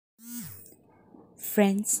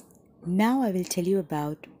Friends, now I will tell you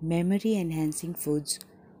about memory enhancing foods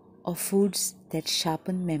or foods that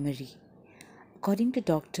sharpen memory. According to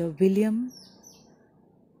Dr. William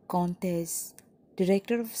Contes,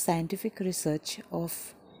 Director of Scientific Research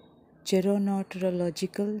of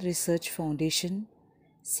Gerontological Research Foundation,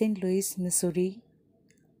 St. Louis, Missouri,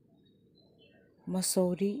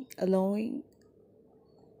 allowing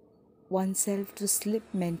oneself to slip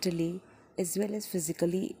mentally as well as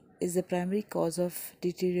physically is the primary cause of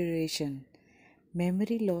deterioration.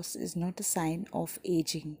 Memory loss is not a sign of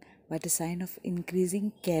aging but a sign of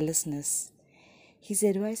increasing carelessness. His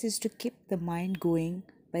advice is to keep the mind going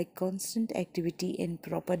by constant activity and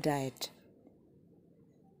proper diet.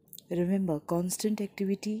 Remember, constant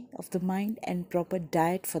activity of the mind and proper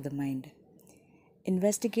diet for the mind.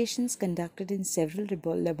 Investigations conducted in several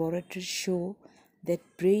laboratories show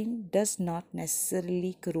that brain does not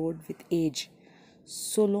necessarily corrode with age,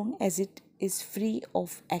 so long as it is free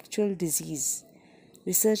of actual disease.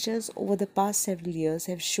 Researchers over the past several years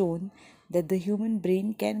have shown that the human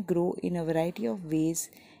brain can grow in a variety of ways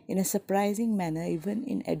in a surprising manner even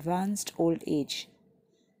in advanced old age.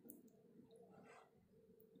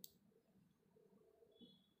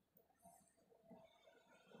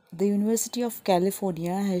 The University of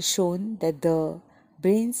California has shown that the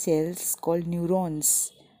brain cells called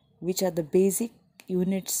neurons, which are the basic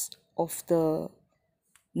units of the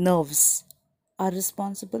nerves, are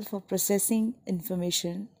responsible for processing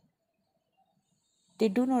information. They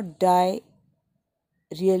do not die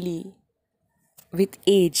really with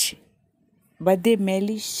age, but they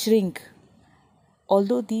merely shrink.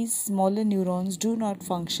 Although these smaller neurons do not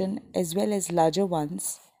function as well as larger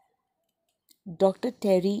ones, Dr.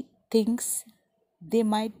 Terry thinks they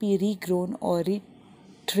might be regrown or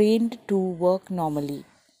retrained to work normally.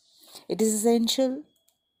 It is essential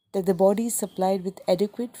that the body is supplied with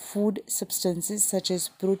adequate food substances such as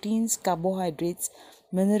proteins, carbohydrates,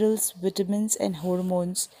 minerals, vitamins, and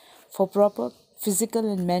hormones for proper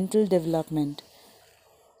physical and mental development.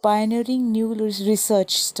 Pioneering new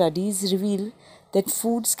research studies reveal that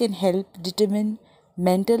foods can help determine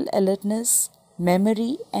mental alertness,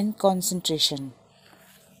 memory, and concentration.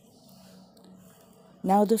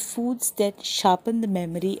 Now, the foods that sharpen the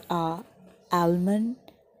memory are almond,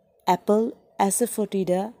 apple,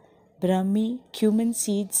 asafoetida, brahmi, cumin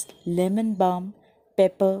seeds, lemon balm,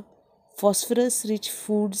 pepper, phosphorus-rich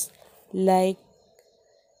foods like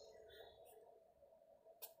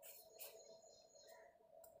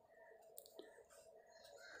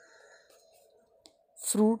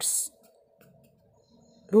fruits,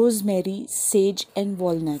 rosemary, sage, and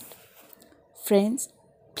walnut. Friends,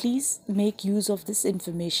 please make use of this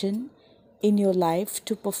information in your life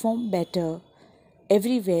to perform better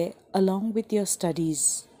everywhere along with your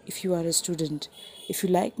studies if you are a student. If you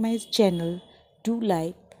like my channel, do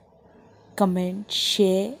like, comment,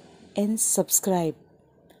 share, and subscribe.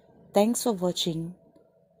 Thanks for watching.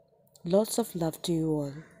 Lots of love to you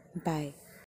all. Bye.